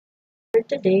For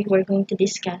today, we're going to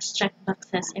discuss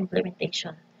checkboxes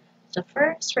implementation. So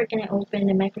first, we're going to open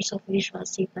the Microsoft Visual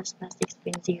C++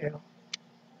 6.0.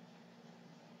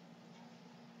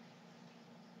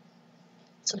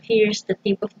 So here's the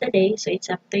tip of the day. So it's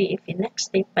up to you if you next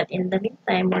tip, but in the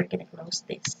meantime, we're going to close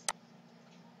this.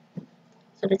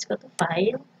 So let's go to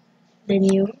File, the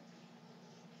New.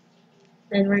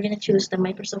 Then we're going to choose the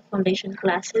Microsoft Foundation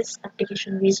Classes,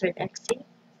 Application Wizard XC.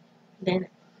 Then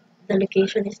the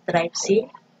location is Drive C.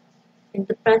 In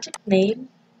the project name,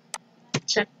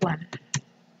 check 1.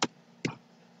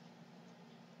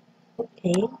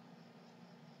 Okay.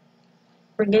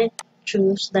 We're going to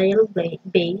choose dialog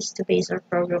base to base our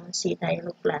program on C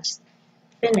dialog class.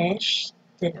 Finish,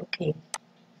 then okay.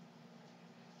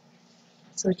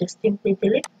 So just simply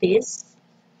delete this.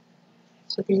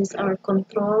 So this is our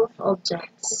control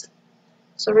objects.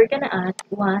 So we're going to add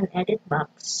one edit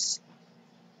box.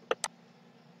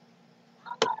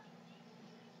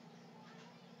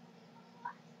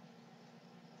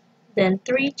 Then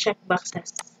 3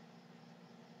 checkboxes.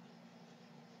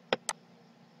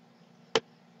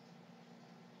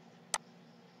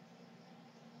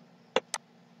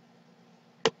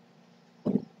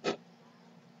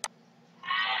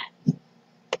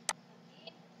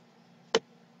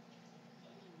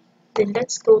 Then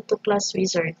let's go to class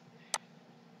wizard.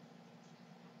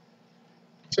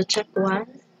 So check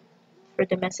 1 for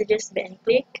the messages, then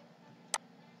click,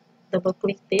 double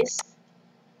click this.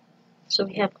 So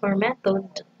we have our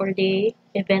method for the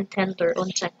event handler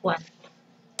on check 1.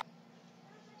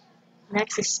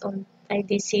 Next is on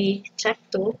IDC check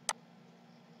 2.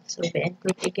 So then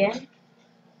click again.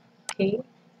 Okay.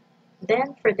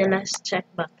 Then for the last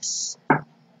checkbox.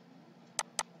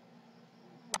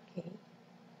 Okay.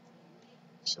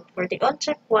 So for the on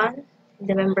check 1, in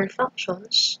the member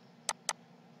functions,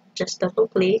 just double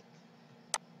click.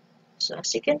 So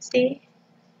as you can see,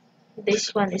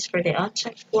 this one is for the on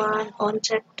check 1, on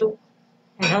check 2,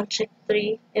 and on check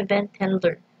 3 event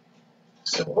handler.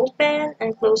 So open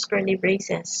and close curly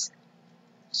braces.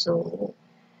 So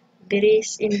there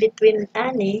is in between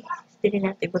ani, dili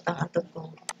natin ibutang atong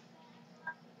code.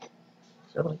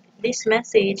 So this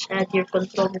message, add your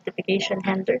control notification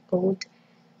handler code.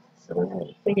 So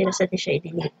pwede na sa di siya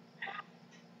i-delete.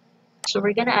 So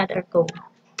we're gonna add our code.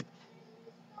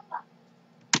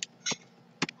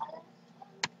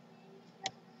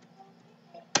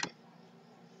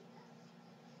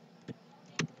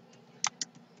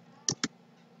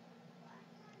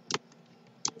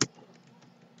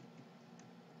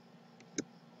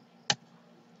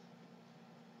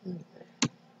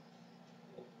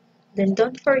 Then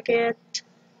don't forget,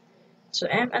 so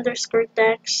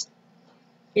m_text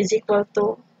is equal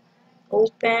to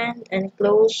open and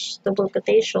close double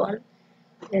quotation.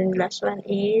 Then last one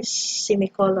is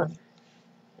semicolon.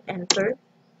 Enter.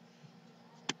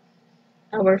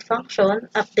 Our function,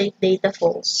 update data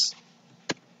false.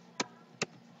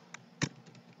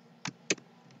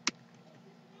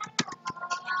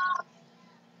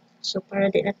 So para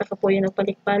di natakapo yung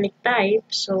palik-palik type,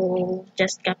 so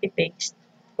just copy paste.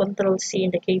 Control C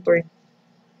in the keyboard.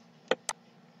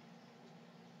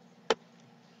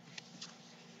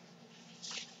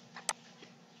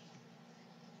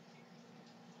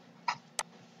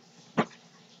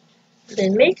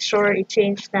 Then make sure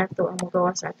i-change na to ang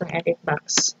magawa sa atong edit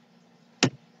box.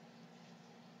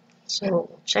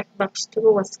 So checkbox 2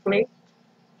 was clicked.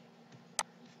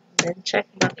 Then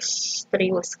checkbox 3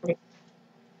 was clicked.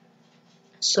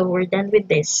 So we're done with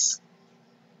this.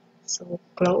 So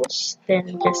close.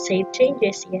 Then just save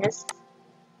changes, yes.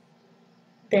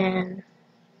 Then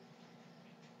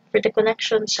for the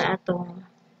connection sa atong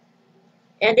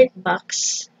edit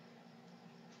box,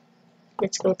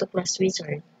 let's go to class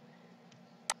wizard.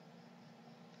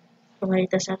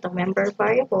 Pumalita sa atong member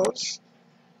variables.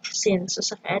 Since so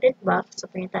sa edit box,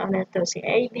 so pangitaon na ito si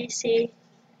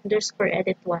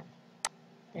IDC_edit1.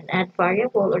 Then add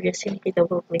variable or just simply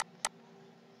double click.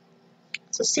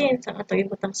 So since ang atong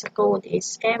ibutang sa code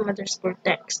is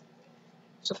m_text.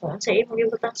 So kung sa imong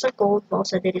ibutang sa code, mao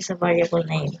sa diri sa variable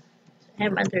name.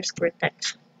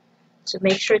 m_text. So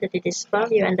make sure that it is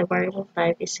value and the variable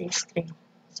type is a string.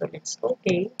 So let's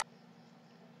OK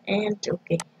and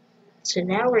OK. So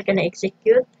now we're gonna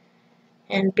execute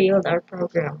and build our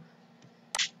program.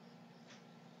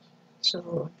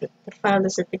 So the file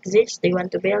does it exist? Do you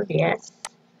want to build? Yes.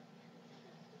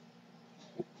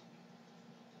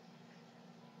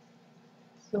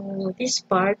 So this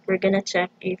part, we're gonna check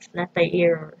if not an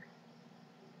error.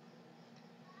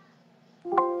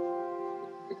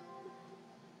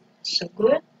 So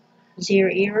good. 0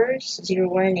 errors,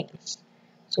 0 warnings.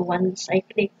 So once I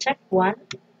click check 1,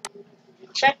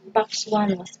 checkbox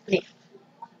 1 was clicked.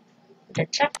 The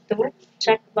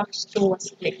checkbox 2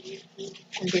 was clicked.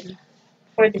 And then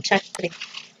for the check 3,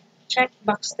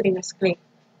 checkbox 3 was clicked.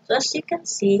 So as you can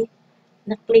see,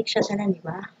 na-click siya sa di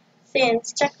ba?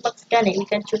 Since checkbox gani, we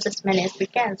can choose as many as we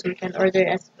can. So we can order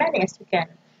as many as we can.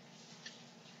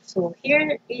 So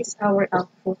here is our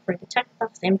output for the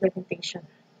checkbox implementation.